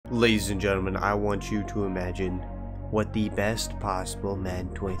Ladies and gentlemen, I want you to imagine what the best possible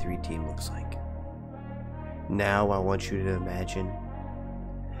Madden 23 team looks like. Now I want you to imagine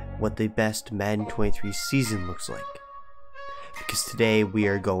what the best Madden 23 season looks like. Because today we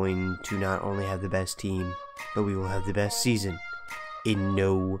are going to not only have the best team, but we will have the best season in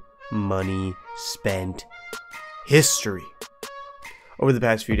no money spent history. Over the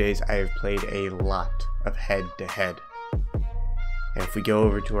past few days, I have played a lot of head-to-head. And if we go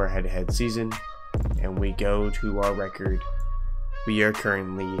over to our head-to-head season, and we go to our record, we are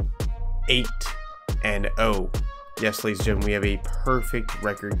currently 8-0. Yes, ladies and gentlemen, we have a perfect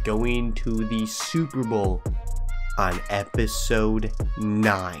record going to the Super Bowl on episode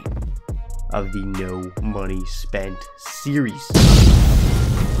 9 of the No Money Spent series.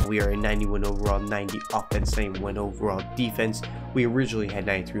 We are a 91 overall, 90 offense, 91 overall defense. We originally had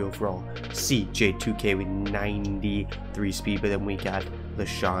 93 overall CJ2K with 93 speed, but then we got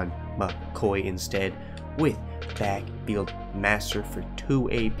LaShawn McCoy instead with backfield master for 2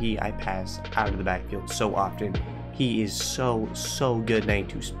 AP. I pass out of the backfield so often. He is so good.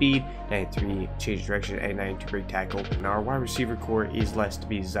 92 speed, 93 change direction, and 92 break tackle. And our wide receiver core is less to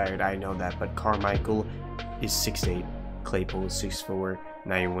be desired, I know that, but Carmichael is 6'8", Claypool is 6'4",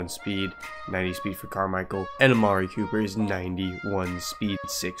 91 speed, 90 speed for Carmichael, and Amari Cooper is 91 speed,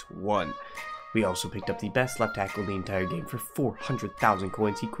 6'1". We also picked up the best left tackle in the entire game for 400,000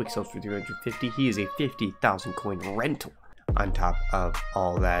 coins. He quick sells for 350. He is a 50,000 coin rental. On top of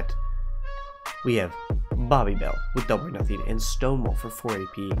all that, we have Bobby Bell with double or nothing and Stonewall for 4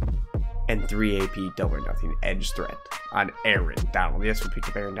 AP and 3 AP double or nothing edge threat on Aaron Donald. Yes, we picked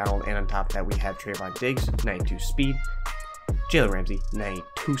up Aaron Donald, and on top of that we have Trayvon Diggs, 92 speed, Jalen Ramsey,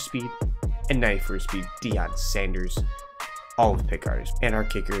 92 speed, and 94 speed Deion Sanders, all with pick artists. And our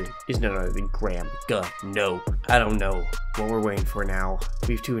kicker is none other than Graham No. I don't know what we're waiting for now.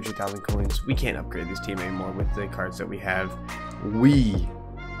 We have 200,000 coins. We can't upgrade this team anymore with the cards that we have. We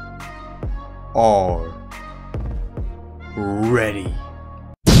are ready.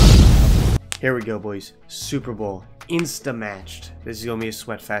 Here we go, boys. Super Bowl insta matched. This is gonna be a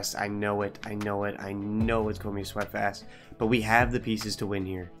sweat fest. I know it. I know it's gonna be a sweat fest. But we have the pieces to win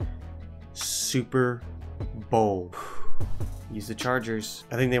here. Super Bowl. Use the Chargers.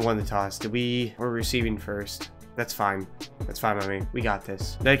 I think they won the toss. We're receiving first. That's fine. That's fine by me. We got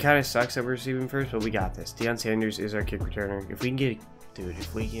this. That kind of sucks that we're receiving first, but we got this. Deion Sanders is our kick returner. If we can get,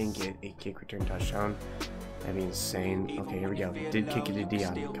 if we can get a kick return touchdown, that'd be insane. Okay, here we go. Did kick it to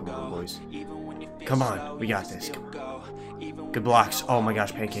Deion. Come on, boys. Come on. We got this. Come on. Good blocks. Oh my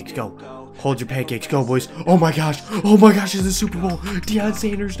gosh, pancakes. Go. Hold your pancakes. Go, boys. Oh my gosh. Oh my gosh, it's the Super Bowl. Deion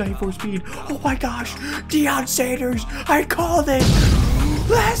Sanders, 94 speed. Oh my gosh. Deion Sanders. I called it.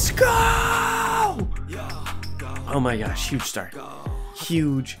 Let's go. Oh my gosh. Huge start.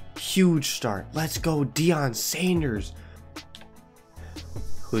 Huge start. Let's go, Deion Sanders.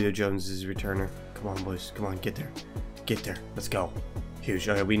 Julio Jones is returner. Come on, boys. Come on, get there. Get there. Let's go. Huge.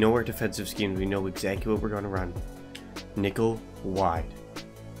 Okay, we know our defensive schemes. We know exactly what we're going to run. Nickel wide.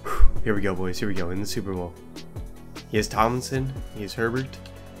 Here we go, boys. Here we go in the Super Bowl. He has Tomlinson. He has Herbert.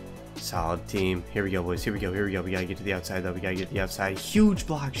 Solid team. Here we go, boys. Here we go. Here we go. We got to get to the outside, though. We got to get to the outside. Huge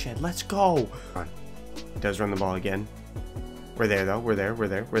block shed. Let's go. Come on. Does run the ball again. We're there, though. We're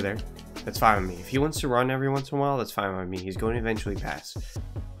there. That's fine with me. If he wants to run every once in a while, that's fine with me. He's going to eventually pass.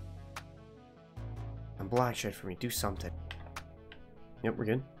 Black shed for me. Do something. Yep, we're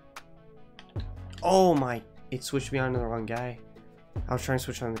good. Oh my. It switched me on to the wrong guy. I was trying to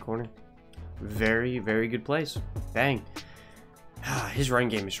switch on the corner. Very good place. Bang. His run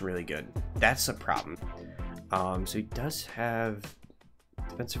game is really good. That's a problem. So he does have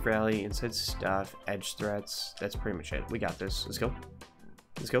defensive rally, inside stuff, edge threats. That's pretty much it. We got this. Let's go.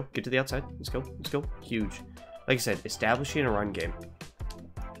 Let's go. Get to the outside. Let's go. Let's go. Huge. Like I said, establishing a run game.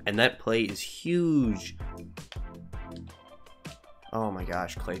 And that play is huge. Oh my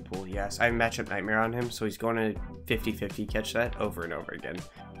gosh, Claypool, yes. I have matchup nightmare on him, so he's going to 50-50 catch that over and over again.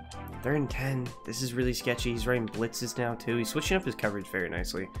 3rd and 10. This is really sketchy. He's running blitzes now, too. He's switching up his coverage very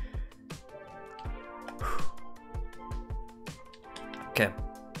nicely. Okay.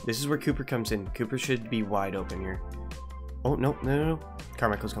 This is where Cooper comes in. Cooper should be wide open here. Oh, no.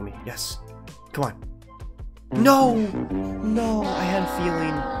 Carmichael's coming. Yes. Come on. No, I had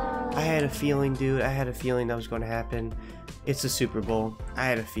a feeling, dude. I had a feeling that was going to happen. It's the Super Bowl. I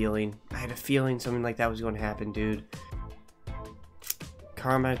had a feeling something like that was going to happen, dude.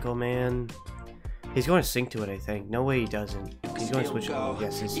 Carmichael, man. He's going to sink to it, I think. No way he doesn't. He's going to switch it. Oh,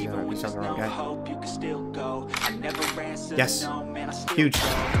 yes, he's on the wrong guy. Yes. Huge.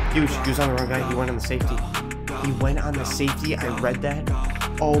 He was on the wrong guy. He went on the safety. I read that.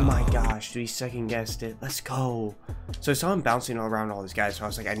 Oh my gosh, dude, he second guessed it. Let's go. So I saw him bouncing all around all these guys, so I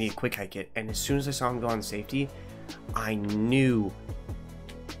was like, I need a quick hike it. And as soon as I saw him go on safety, I knew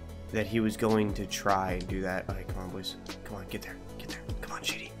that he was going to try and do that. Alright, come on, boys. Come on, get there. Get there. Come on,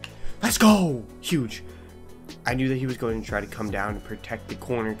 Shady. Let's go! Huge. I knew that he was going to try to come down and protect the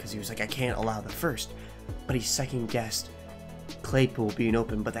corner because he was like, I can't allow the first. But he second guessed Claypool being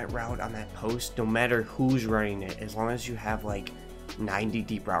open. But that route on that post, no matter who's running it, as long as you have like 90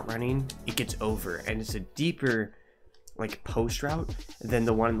 deep route running, it gets over. And it's a deeper like post route than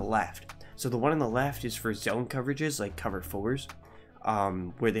the one on the left. So the one on the left is for zone coverages, like cover fours,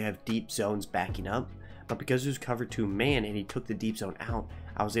 where they have deep zones backing up. But because it was cover 2 man and he took the deep zone out,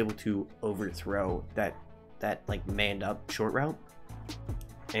 I was able to overthrow that like manned up short route,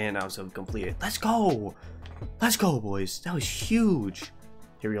 and I was able to complete it. Let's go! Let's go, boys! That was huge!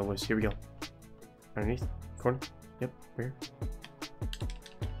 Here we go, boys. Here we go. Underneath. Corner. Yep. Where?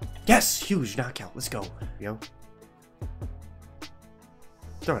 Yes! Huge knockout. Let's go. Here we go.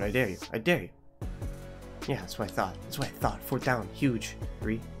 Throw it. I dare you. I dare you. Yeah, that's what I thought. That's what I thought. 4th down. Huge.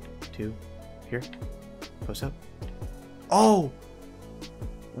 3, 2. Here. Post up. Oh!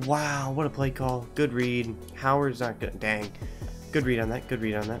 Wow, what a play call. Good read. Howard's not good. Dang. Good read on that. Good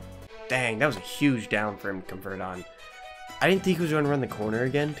read on that. Dang, that was a huge down for him to convert on. I didn't think he was going to run the corner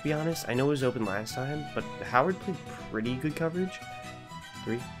again, to be honest. I know it was open last time, but Howard played pretty good coverage.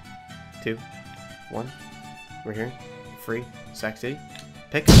 3, 2, 1. We're here. Free. Sack City.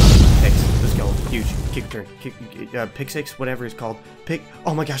 Pick. Picks. Let's go. Huge. Kick return. Pick 6, whatever it's called. Pick.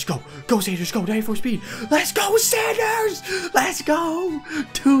 Oh my gosh, go. Go, Sanders. Go. 94 speed. Let's go, Sanders. Let's go.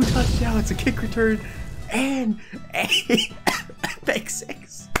 2 touchdowns, a kick return, and a pick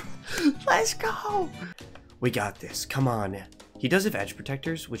 6. Let's go. We got this. Come on. He does have edge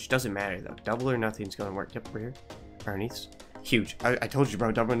protectors, which doesn't matter, though. Double or nothing's going to work. Yep, we're here. Underneath. Huge. I told you,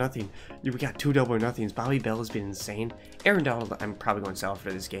 bro. Double or nothing. We got 2 double or nothings. Bobby Bell has been insane. Aaron Donald, I'm probably going to sell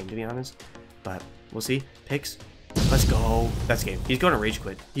for this game, to be honest. But we'll see. Picks. Let's go. That's game. He's going to rage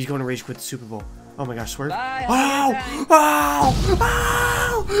quit. He's going to rage quit the Super Bowl. Oh my gosh, swerve. Wow! Wow!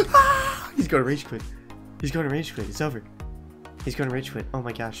 Wow! Wow! He's going to rage quit. He's going to rage quit. It's over. He's going to rage quit. Oh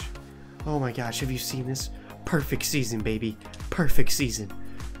my gosh. Oh my gosh. Have you seen this? Perfect season, baby. Perfect season.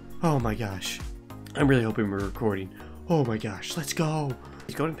 Oh my gosh. I'm really hoping we're recording. Oh my gosh, let's go.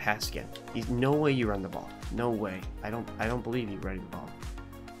 He's going to pass again. He's no way you run the ball. No way. I don't believe you running the ball.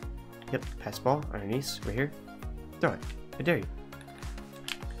 Yep, pass ball underneath. Right here. Throw it. I dare you.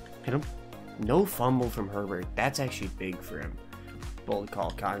 Hit him. No fumble from Herbert. That's actually big for him. Bold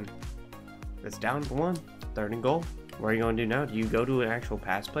call, Cotton. That's down for 1. 3rd and goal. What are you going to do now? Do you go to an actual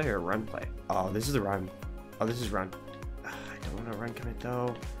pass play or a run play? Oh, this is the run. Oh, this is run. I don't want to run commit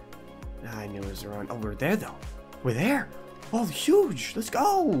though. I knew it was a run. Oh, we're there though. We're there. Oh, huge. Let's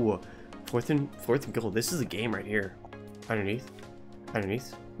go. 4th and goal. This is a game right here. Underneath.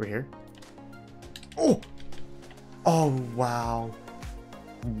 Underneath. We're here. Oh. Oh, wow.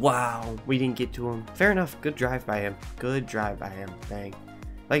 Wow. We didn't get to him. Fair enough. Good drive by him. Good drive by him. Dang.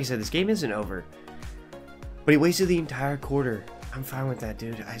 Like I said, this game isn't over. But he wasted the entire quarter. I'm fine with that,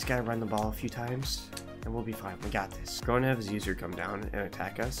 dude. I just gotta run the ball a few times, and we'll be fine. We got this. Going to have his user come down and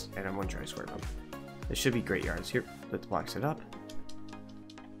attack us, and I'm gonna try to swerve him. This should be great yards. Here, let's block it up.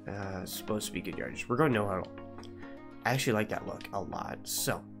 It's supposed to be good yards. We're going no huddle. I actually like that look a lot.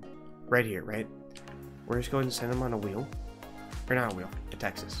 So, right here, right? We're just going to send him on a wheel. Or not a wheel, a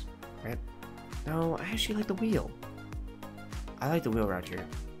Texas, right? No, I actually like the wheel. I like the wheel route here.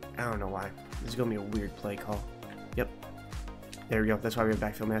 I don't know why. This is going to be a weird play call. Yep. There we go. That's why we have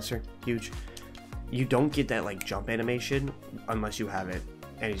backfield master. Huge. You don't get that like jump animation unless you have it.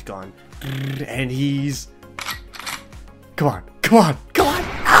 And he's gone. And he's... Come on. Come on. Come on.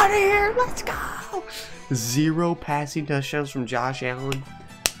 Out of here. Let's go. 0 passing touchdowns from Josh Allen.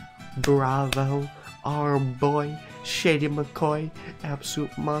 Bravo. Our boy. Shady McCoy.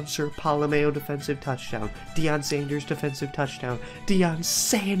 Absolute monster. Palomeo defensive touchdown. Deion Sanders defensive touchdown. Deion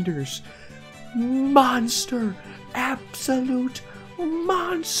Sanders. Monster. Absolute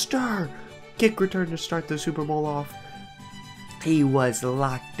monster. Kick return to start the Super Bowl off. He was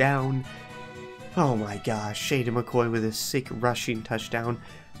locked down. Oh my gosh. Shady McCoy with a sick rushing touchdown.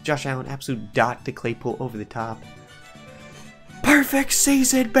 Josh Allen, absolute dot to Claypool over the top. Perfect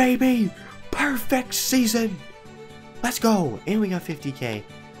season, baby! Perfect season! Let's go! And we got 50K.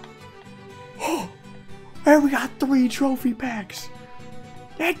 And we got 3 trophy packs.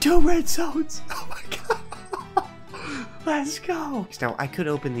 And 2 red zones. Oh my god. Let's go. Now, I could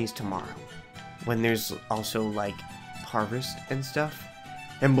open these tomorrow. When there's also, like, harvest and stuff.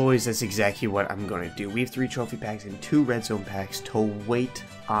 And boys, that's exactly what I'm going to do. We have 3 trophy packs and 2 red zone packs to wait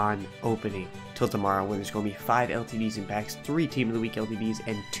on opening till tomorrow, when there's going to be 5 LTDs in packs, 3 Team of the Week LTDs,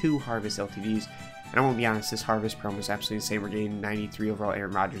 and 2 Harvest LTDs. And I'm going to be honest, this Harvest promo is absolutely insane. We're getting 93 overall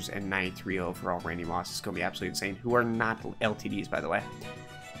Aaron Rodgers and 93 overall Randy Moss. It's going to be absolutely insane, who are not LTDs, by the way.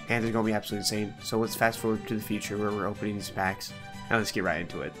 And they're going to be absolutely insane. So let's fast forward to the future where we're opening these packs. Now let's get right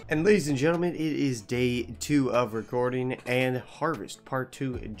into it. And ladies and gentlemen, it is day 2 of recording, and Harvest Part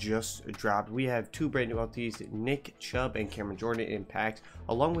 2 just dropped. We have 2 brand new LTDs, Nick Chubb and Cameron Jordan in packs,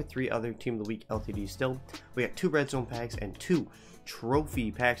 along with 3 other Team of the Week LTDs still. We got 2 red zone packs and 2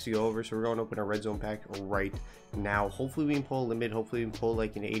 trophy packs to go over, so we're going to open our red zone pack right now. Hopefully we can pull a limit. Hopefully we can pull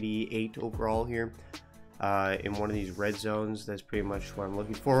like an 88 overall here. In one of these red zones. That's pretty much what I'm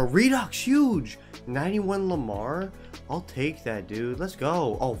looking for. Redux, huge! 91 Lamar. I'll take that, dude. Let's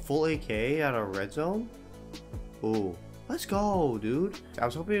go. Oh, full AK out of red zone? Ooh, let's go, dude. I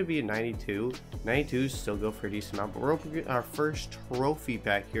was hoping it'd be a 92. 92s still go for a decent amount, but we're opening our first trophy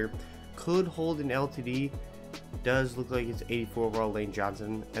pack here. Could hold an LTD. Does look like it's 84 overall Lane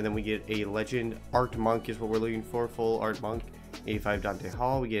Johnson. And then we get a legend. Art Monk is what we're looking for. Full Art Monk. 85 Dante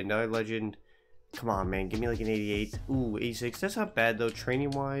Hall. We get another legend. Come on, man. Give me like an 88. Ooh, 86. That's not bad, though.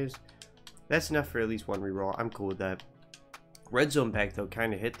 Training-wise, that's enough for at least 1 reroll. I'm cool with that. Red zone pack, though,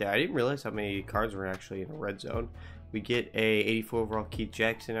 kind of hit there. I didn't realize how many cards were actually in a red zone. We get a 84 overall Keith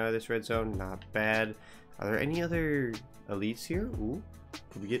Jackson out of this red zone. Not bad. Are there any other elites here? Ooh.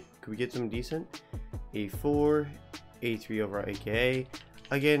 Could we get some decent? 84, 83 overall AKA.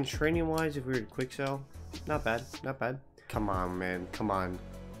 Again, training-wise, if we were to quick sell, not bad. Not bad. Come on, man. Come on.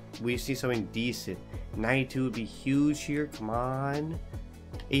 We see something decent. 92 would be huge here. Come on.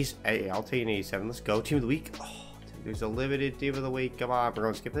 Hey, I'll take an 87. Let's go. Team of the Week. Oh, dude, there's a limited Team of the Week. Come on. We're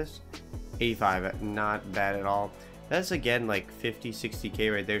going to skip this. 85. Not bad at all. That's, again, like 50,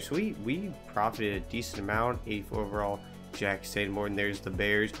 60K right there. So we profited a decent amount. 84 overall. Jack Stanmore. And there's the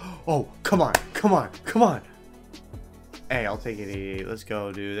Bears. Oh, come on. Come on. Come on. Hey, I'll take an 88. Let's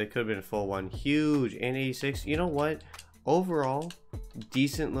go, dude. That could have been a full one. Huge. And 86. You know what? Overall,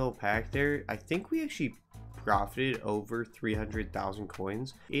 decent little pack there. I think we actually profited over 300,000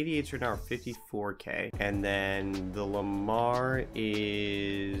 coins. 88s right now are 54K. And then the Lamar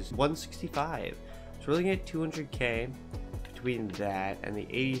is 165. So we're looking at 200K between that and the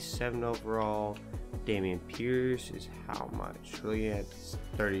 87 overall. Damian Pierce is how much? We're looking at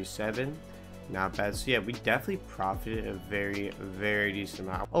 37. Not bad. So yeah, we definitely profited a very, very decent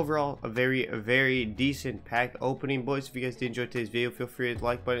amount. Overall, a very, very decent pack opening, boys. If you guys did enjoy today's video, feel free to hit the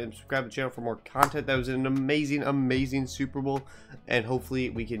like button and subscribe to the channel for more content. That was an amazing, amazing Super Bowl, and hopefully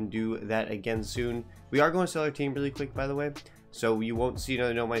we can do that again soon. We are going to sell our team really quick, by the way, so you won't see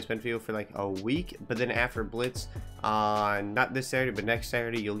another No Money Spent video for like a week. But then after Blitz on not this Saturday but next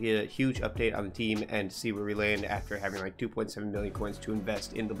Saturday, you'll get a huge update on the team and see where we land after having like 2.7 million coins to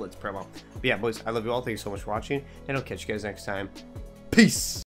invest in the Blitz promo. But yeah, boys, I love you all. Thank you so much for watching, and I'll catch you guys next time. Peace.